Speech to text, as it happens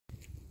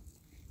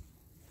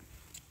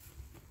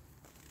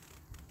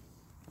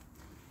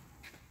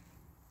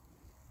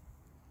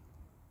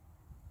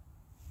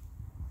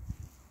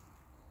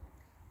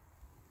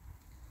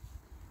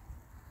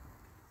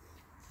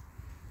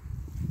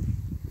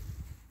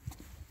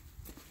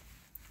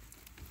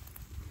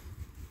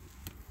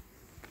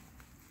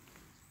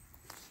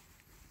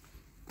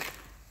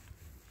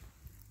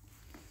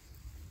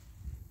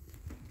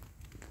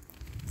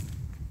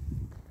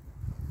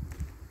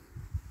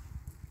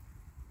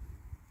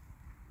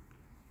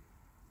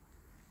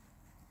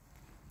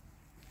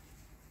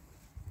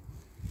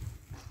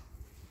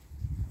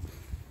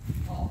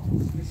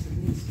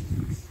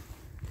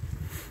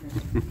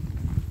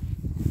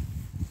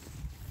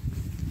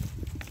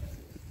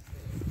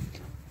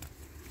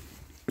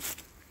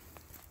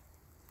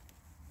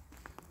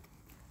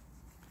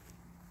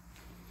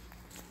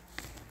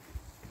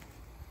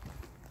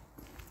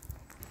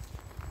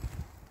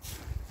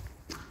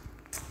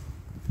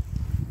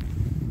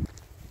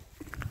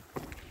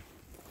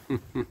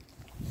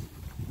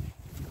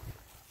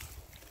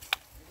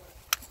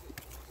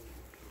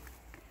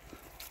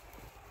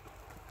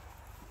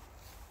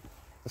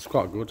That's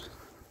quite good.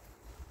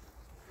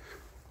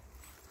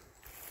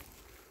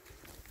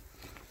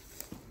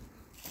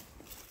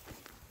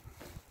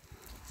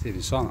 See if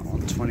it's on that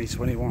one,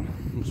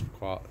 2021. Must be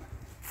quite.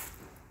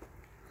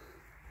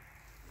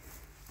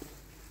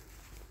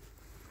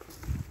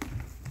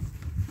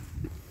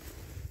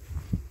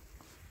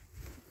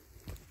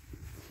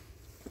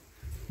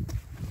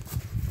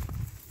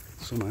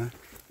 Somewhere.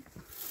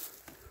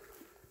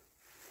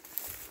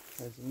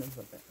 There's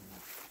another bit.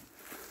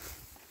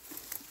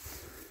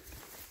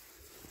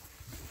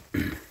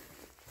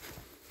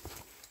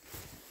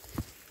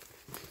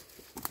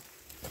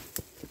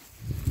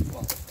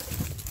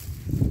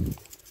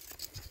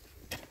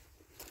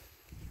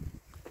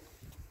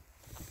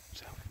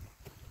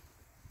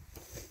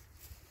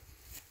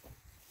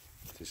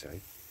 To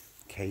say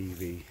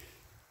KV.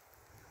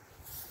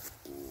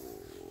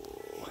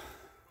 Oh,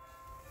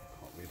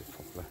 can't read it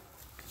properly.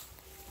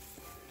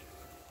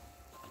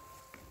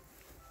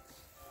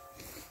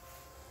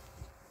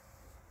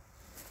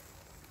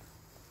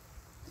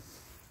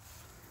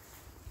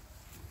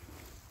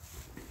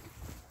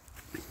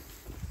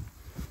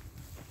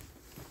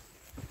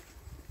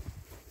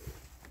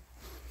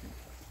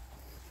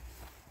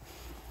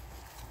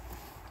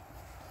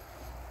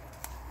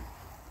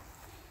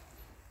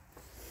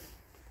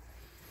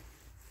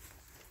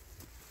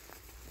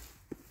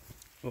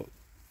 Oh,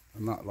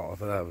 and that lot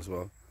over there as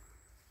well.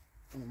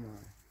 Oh my.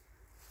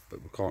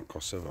 But we can't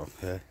cross over up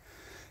here.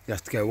 You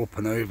have to go up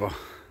and over.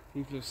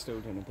 People have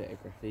still done a bit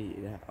of graffiti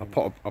there.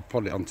 I'll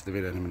put it onto the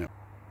video in a minute.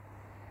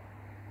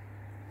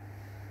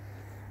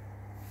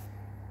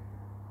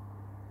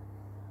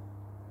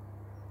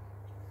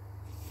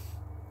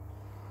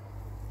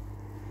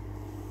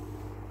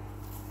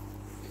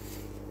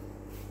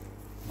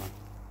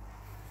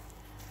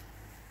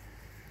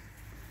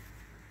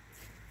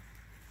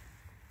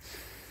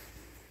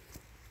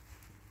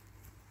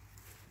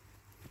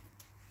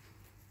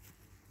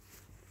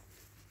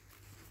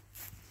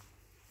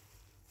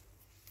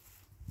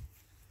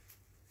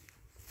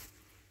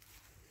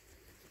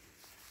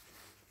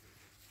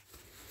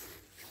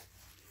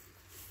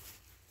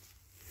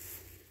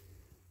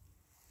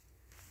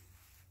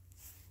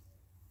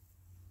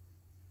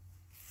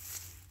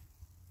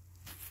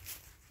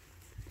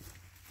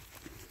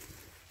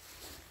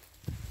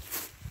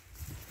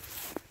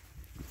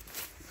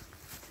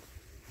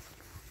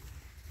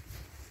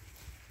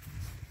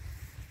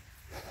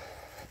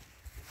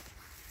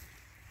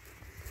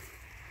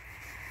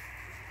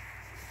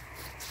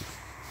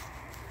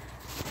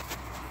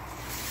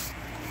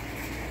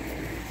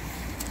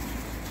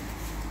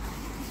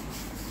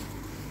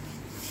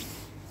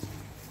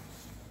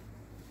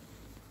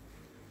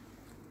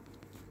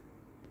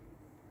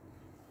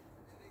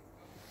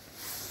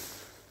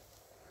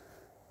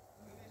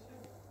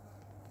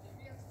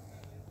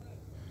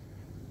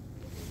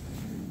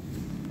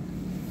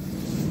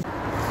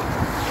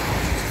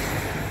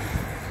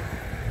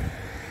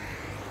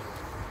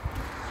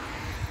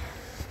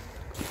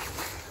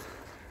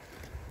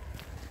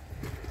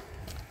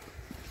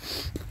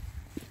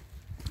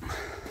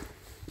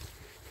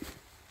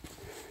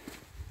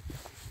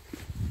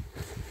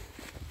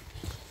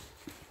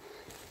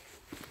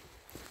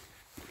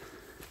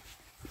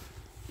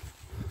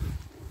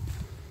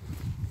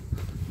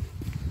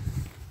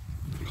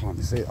 Can't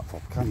you see that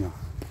pop, can you?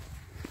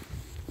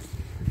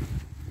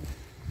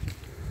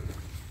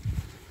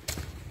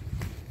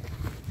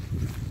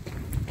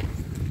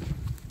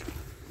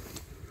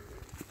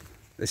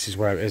 This is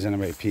where it is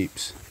anyway,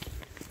 peeps.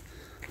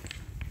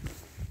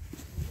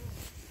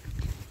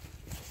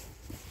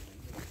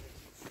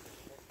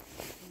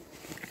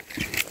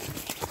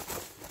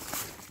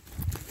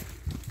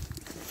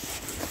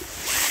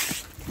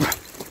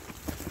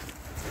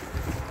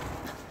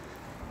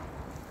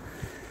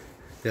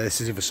 Yeah,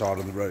 this is the other side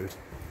of the road.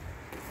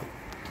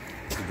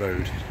 The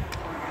road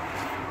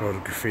where the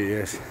graffiti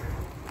is.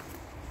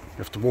 You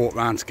have to walk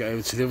round to get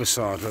over to the other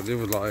side where the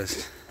other light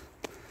is.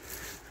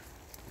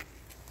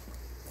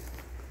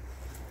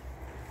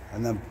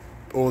 And then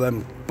all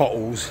them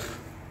bottles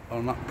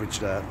on that bridge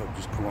there that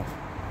just come off.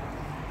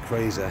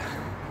 Crazy.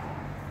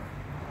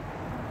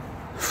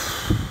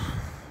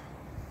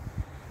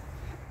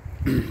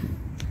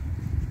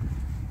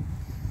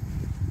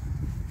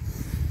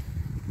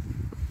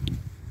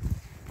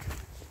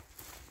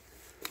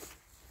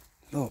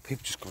 Look,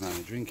 people just going out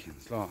and drinking.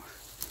 It's like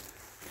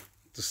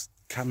just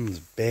cans,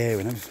 beer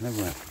and everything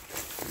everywhere.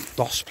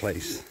 DOS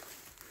place.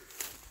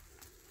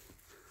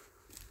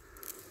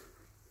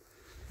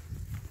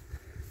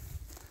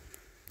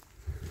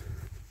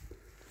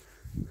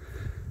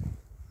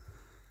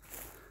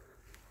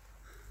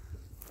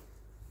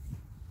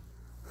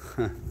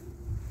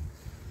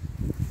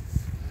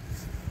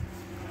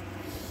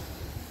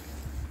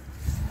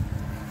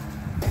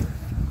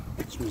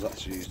 Someone's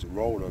actually used a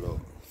roller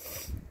though.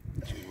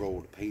 To roll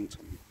the paint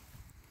on.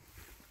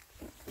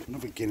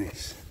 Another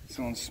Guinness.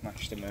 Someone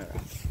smashed a mirror.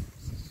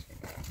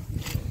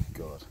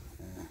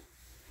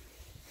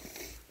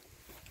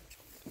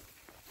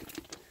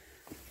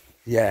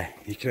 Yeah,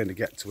 you can only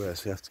get to it,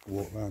 so you have to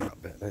walk around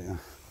that bit, don't you?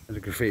 And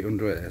the graffiti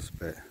under it is a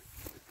bit.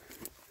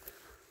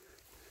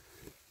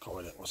 Can't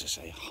really, what's it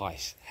say?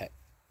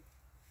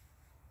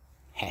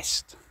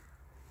 Hest.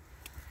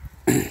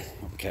 I'll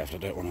be careful, I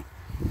don't want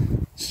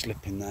to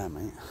slip in there,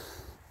 mate.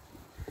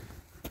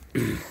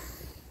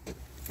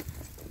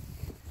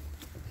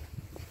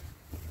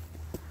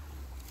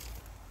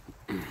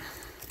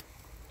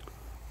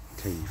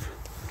 Cave.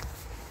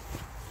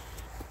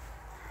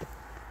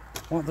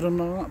 What have they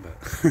done on that bit?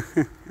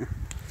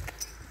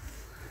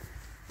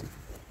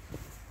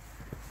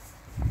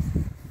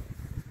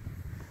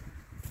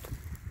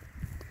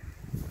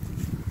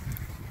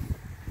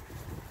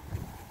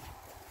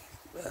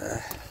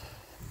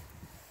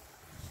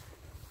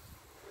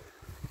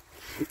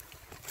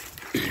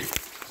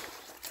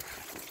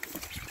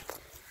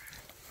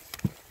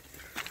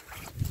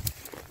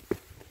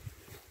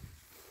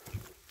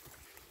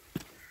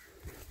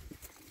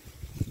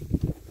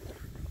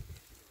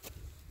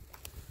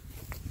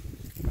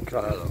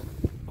 Look,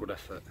 good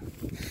effort.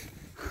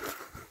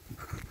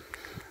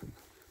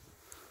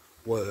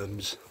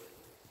 Worms.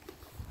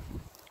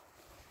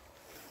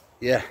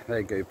 Yeah, there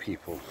you go,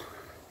 people.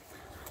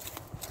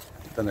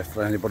 Don't know if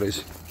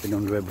anybody's been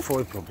under here before,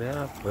 you probably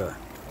have, but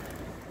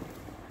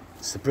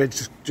it's the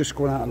bridge just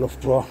going out of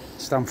Loughborough,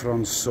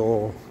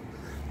 Stamford-on-Soar,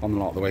 on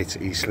like the way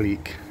to Eastleigh.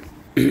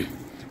 A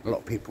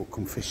lot of people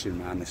come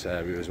fishing around this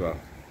area as well.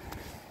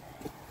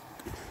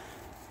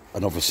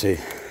 And obviously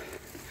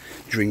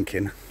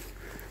drinking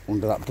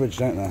under that bridge,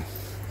 don't they?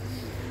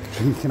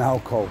 Drinking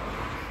alcohol.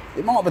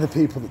 It might be the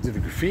people that do the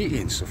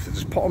graffiti and stuff, they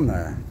just put them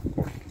there.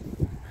 Or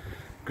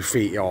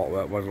graffiti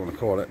artwork, whatever you want to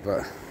call it,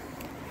 but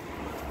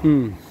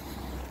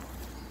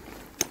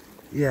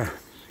yeah,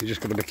 you just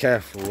got to be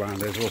careful around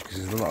here as well,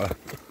 because there's a lot of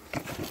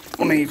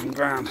uneven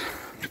ground.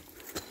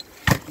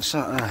 What's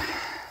that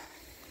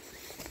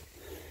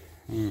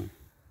there?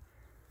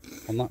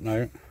 On that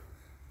note,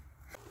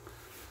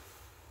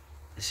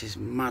 this is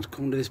mad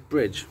coming to this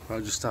bridge. I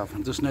just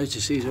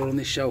noticed these are all on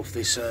this shelf.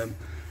 This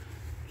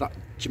that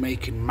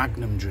Jamaican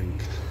Magnum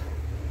drink.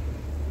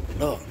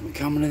 Look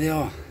how many they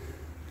are.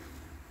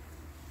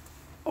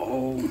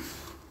 Oh,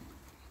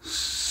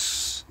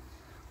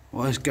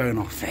 what is going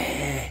off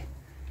here?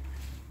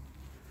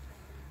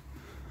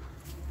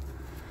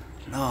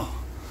 Look,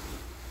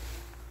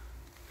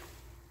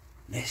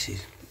 this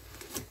is.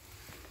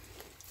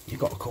 You've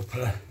got a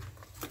couple of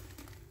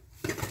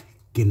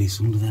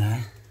Guinness under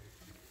there.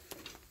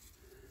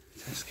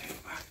 Let's go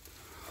back.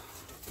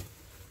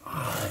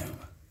 Oh,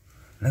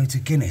 loads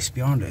of Guinness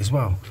behind it as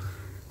well.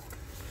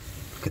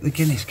 Look at the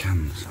Guinness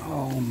cans.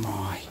 Oh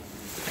my.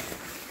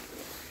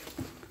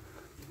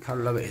 Look how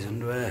low it is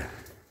under here.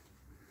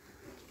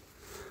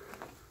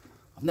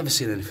 I've never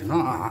seen anything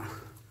like that.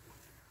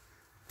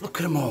 Look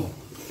at them all.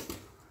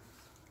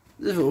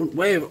 There's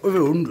way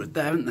over 100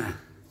 there, isn't there?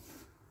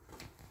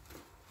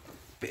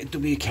 Bit of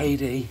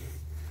WKD,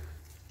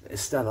 bit of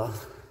Stella.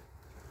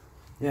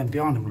 Yeah, and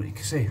behind them, look, you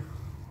can see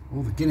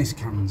all the Guinness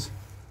cans.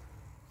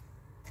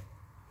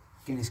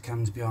 Guinness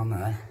cans behind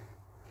there.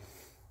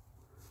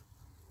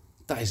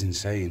 That is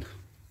insane.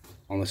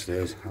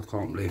 Honestly, I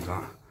can't believe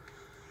that.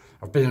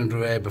 I've been under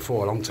here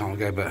before a long time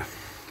ago, but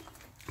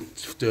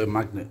do a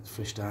magnet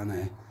fish down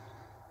here.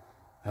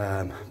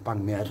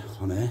 Banged my head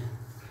on here.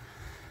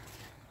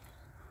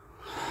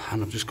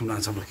 And I've just come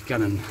down to have a look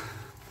again, and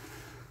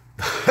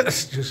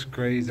that's just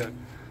crazy.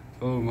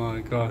 Oh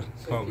my god,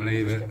 can't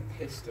believe it.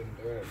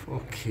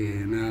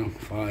 Fucking hell,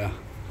 fire.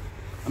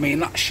 I mean,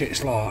 that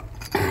shit's like,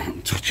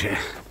 touch it.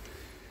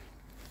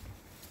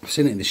 I've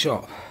seen it in the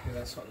shop. Yeah,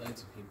 that's what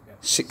loads of people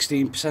get.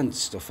 16%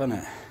 stuff, isn't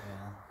it?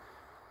 Yeah.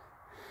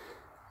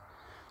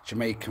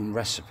 Jamaican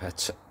recipe,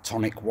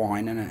 tonic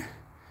wine, innit?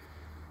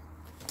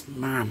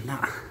 Man,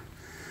 that.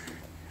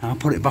 I'll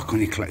put it back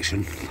on your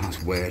collection.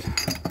 That's weird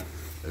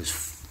as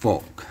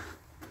fuck.